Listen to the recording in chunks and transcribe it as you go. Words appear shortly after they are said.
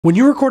When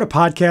you record a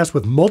podcast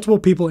with multiple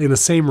people in the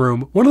same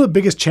room, one of the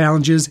biggest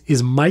challenges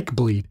is mic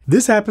bleed.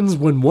 This happens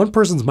when one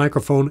person's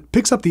microphone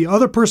picks up the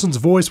other person's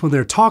voice when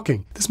they're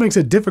talking. This makes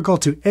it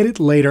difficult to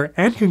edit later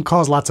and can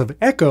cause lots of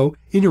echo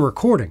in your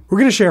recording. We're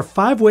going to share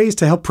 5 ways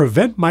to help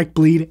prevent mic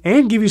bleed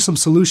and give you some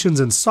solutions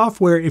and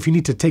software if you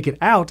need to take it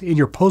out in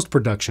your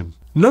post-production.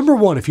 Number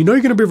 1, if you know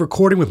you're going to be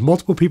recording with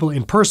multiple people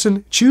in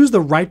person, choose the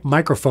right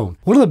microphone.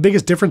 One of the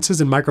biggest differences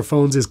in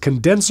microphones is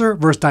condenser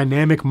versus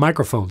dynamic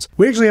microphones.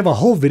 We actually have a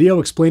whole video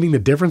explaining the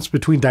difference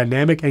between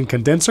dynamic and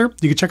condenser.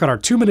 You can check out our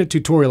 2-minute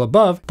tutorial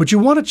above, but you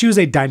want to choose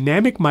a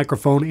dynamic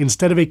microphone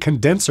instead of a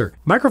condenser.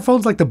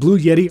 Microphones like the Blue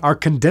Yeti are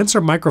condenser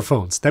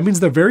microphones. That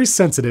means they're very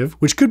sensitive,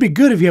 which could be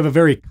good if you have a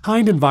very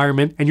kind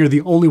environment and you're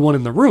the only one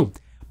in the room.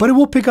 But it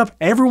will pick up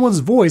everyone's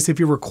voice if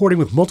you're recording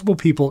with multiple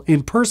people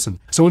in person.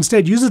 So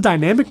instead, use a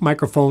dynamic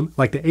microphone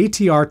like the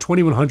ATR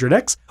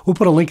 2100X. We'll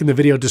put a link in the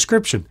video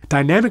description.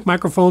 Dynamic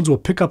microphones will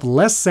pick up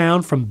less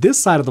sound from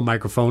this side of the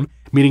microphone,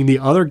 meaning the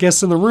other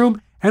guests in the room,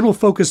 and will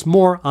focus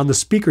more on the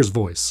speaker's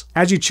voice.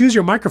 As you choose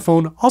your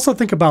microphone, also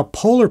think about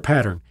polar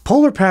pattern.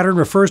 Polar pattern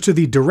refers to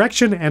the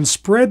direction and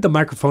spread the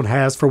microphone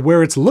has for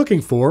where it's looking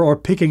for or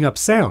picking up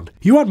sound.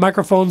 You want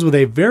microphones with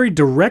a very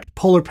direct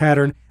polar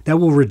pattern that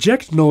will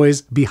reject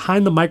noise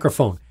behind the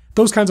microphone.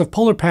 Those kinds of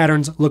polar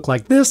patterns look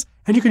like this,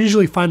 and you can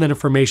usually find that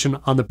information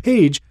on the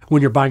page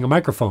when you're buying a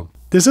microphone.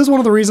 This is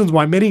one of the reasons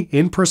why many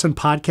in-person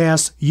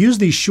podcasts use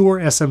the Shure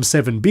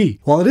SM7B.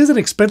 While it is an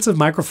expensive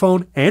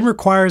microphone and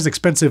requires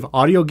expensive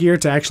audio gear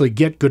to actually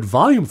get good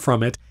volume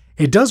from it,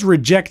 it does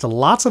reject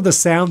lots of the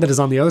sound that is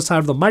on the other side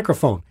of the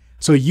microphone.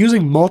 So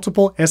using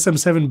multiple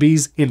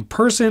SM7Bs in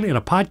person in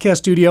a podcast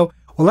studio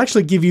will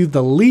actually give you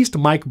the least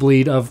mic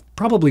bleed of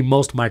probably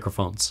most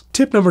microphones.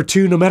 Tip number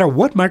 2, no matter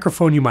what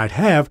microphone you might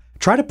have,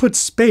 try to put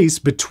space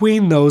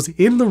between those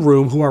in the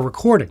room who are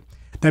recording.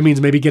 That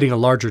means maybe getting a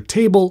larger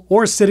table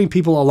or sitting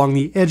people along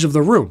the edge of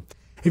the room.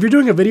 If you're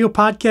doing a video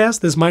podcast,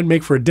 this might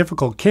make for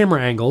difficult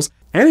camera angles.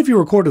 And if you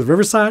record with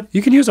Riverside,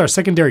 you can use our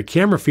secondary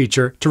camera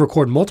feature to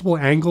record multiple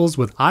angles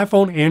with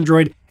iPhone,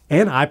 Android,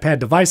 and iPad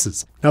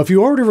devices. Now, if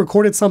you already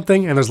recorded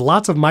something and there's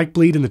lots of mic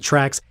bleed in the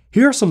tracks,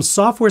 here are some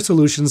software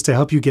solutions to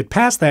help you get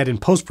past that in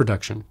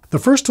post-production. The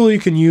first tool you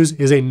can use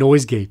is a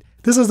noise gate.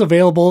 This is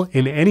available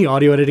in any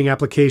audio editing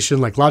application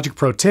like Logic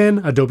Pro 10,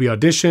 Adobe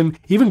Audition,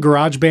 even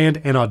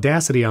GarageBand and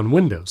Audacity on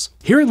Windows.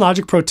 Here in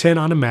Logic Pro 10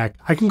 on a Mac,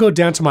 I can go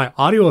down to my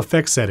audio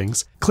effects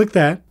settings, click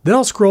that, then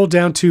I'll scroll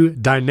down to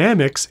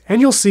Dynamics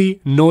and you'll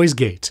see Noise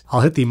Gate.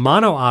 I'll hit the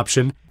mono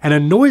option and a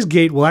noise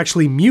gate will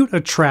actually mute a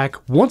track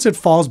once it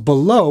falls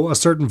below a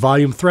certain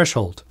volume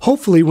threshold.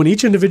 Hopefully, when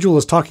each individual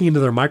is talking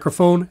into their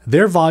microphone,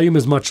 their volume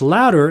is much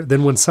louder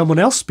than when someone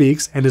else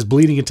speaks and is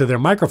bleeding into their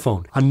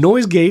microphone. A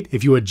noise gate,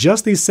 if you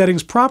adjust these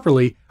settings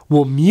properly,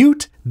 will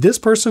mute this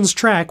person's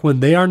track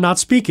when they are not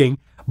speaking,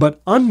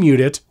 but unmute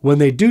it when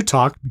they do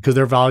talk because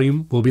their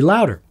volume will be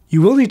louder.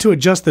 You will need to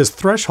adjust this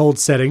threshold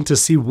setting to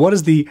see what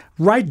is the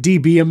right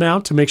dB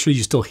amount to make sure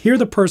you still hear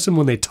the person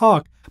when they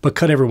talk, but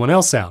cut everyone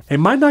else out. It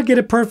might not get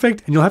it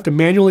perfect, and you'll have to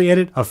manually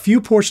edit a few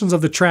portions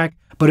of the track,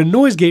 but a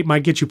noise gate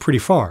might get you pretty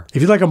far.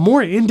 If you'd like a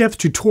more in-depth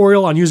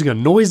tutorial on using a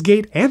noise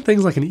gate and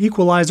things like an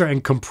equalizer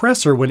and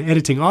compressor when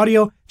editing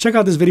audio, check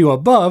out this video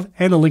above,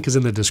 and the link is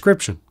in the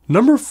description.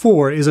 Number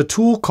 4 is a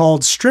tool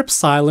called Strip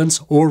Silence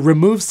or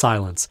Remove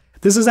Silence.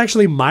 This is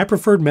actually my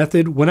preferred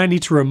method when I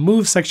need to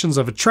remove sections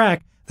of a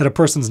track that a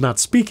person's not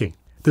speaking.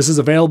 This is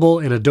available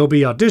in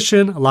Adobe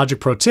Audition, Logic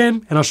Pro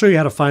 10, and I'll show you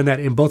how to find that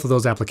in both of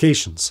those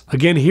applications.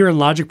 Again, here in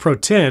Logic Pro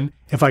 10,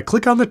 if I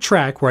click on the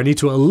track where I need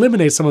to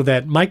eliminate some of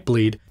that mic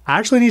bleed, I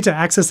actually need to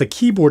access a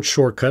keyboard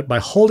shortcut by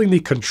holding the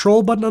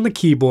Control button on the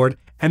keyboard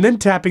and then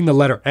tapping the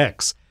letter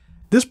X.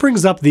 This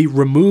brings up the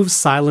Remove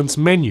Silence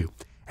menu.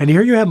 And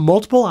here you have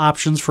multiple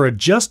options for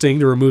adjusting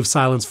the Remove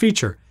Silence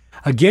feature.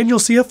 Again, you'll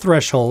see a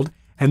threshold,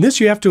 and this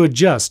you have to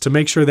adjust to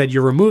make sure that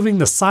you're removing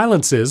the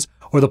silences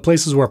or the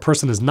places where a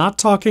person is not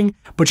talking,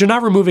 but you're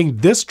not removing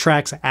this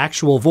track's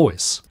actual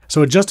voice.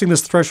 So adjusting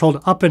this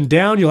threshold up and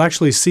down, you'll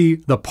actually see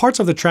the parts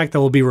of the track that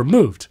will be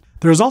removed.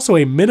 There is also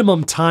a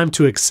minimum time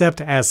to accept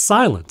as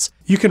silence.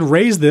 You can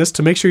raise this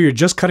to make sure you're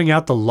just cutting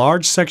out the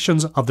large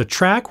sections of the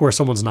track where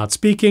someone's not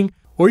speaking,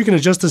 or you can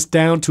adjust this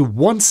down to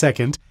 1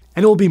 second,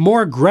 and it will be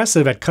more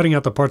aggressive at cutting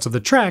out the parts of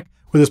the track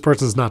where this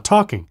person's not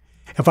talking.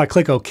 If I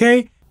click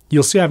OK,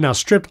 you'll see I've now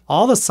stripped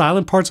all the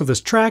silent parts of this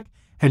track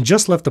and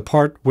just left the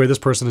part where this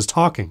person is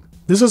talking.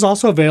 This is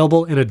also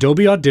available in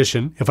Adobe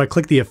Audition. If I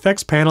click the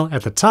effects panel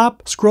at the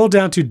top, scroll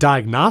down to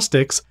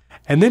Diagnostics,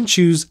 and then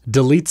choose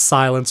Delete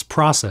Silence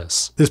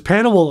Process. This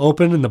panel will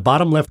open in the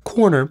bottom left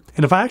corner,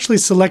 and if I actually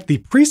select the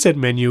preset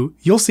menu,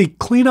 you'll see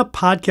Cleanup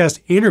Podcast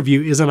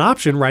Interview is an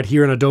option right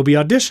here in Adobe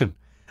Audition.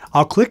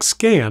 I'll click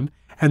Scan,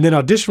 and then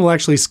Audition will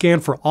actually scan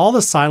for all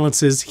the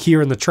silences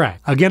here in the track.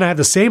 Again, I have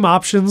the same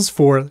options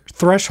for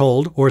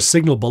threshold or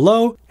signal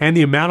below and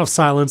the amount of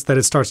silence that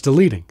it starts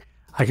deleting.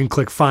 I can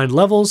click Find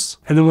Levels,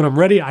 and then when I'm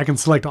ready, I can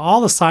select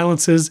all the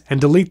silences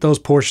and delete those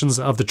portions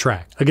of the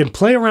track. Again,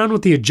 play around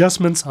with the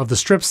adjustments of the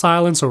strip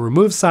silence or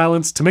remove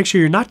silence to make sure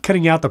you're not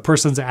cutting out the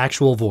person's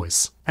actual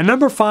voice. And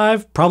number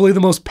 5, probably the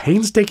most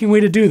painstaking way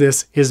to do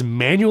this, is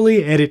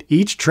manually edit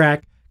each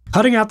track,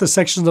 cutting out the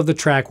sections of the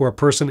track where a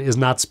person is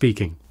not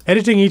speaking.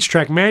 Editing each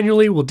track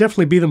manually will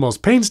definitely be the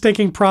most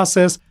painstaking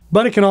process,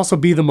 but it can also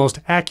be the most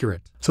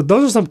accurate. So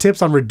those are some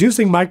tips on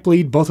reducing mic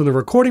bleed both in the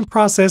recording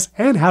process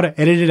and how to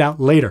edit it out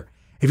later.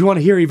 If you want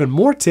to hear even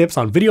more tips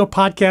on video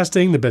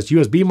podcasting, the best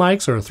USB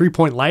mics, or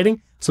 3-point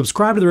lighting,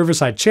 subscribe to the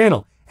Riverside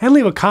channel and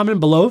leave a comment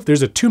below if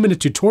there's a 2-minute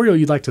tutorial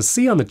you'd like to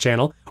see on the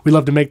channel. We'd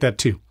love to make that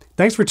too.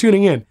 Thanks for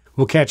tuning in.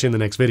 We'll catch you in the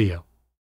next video.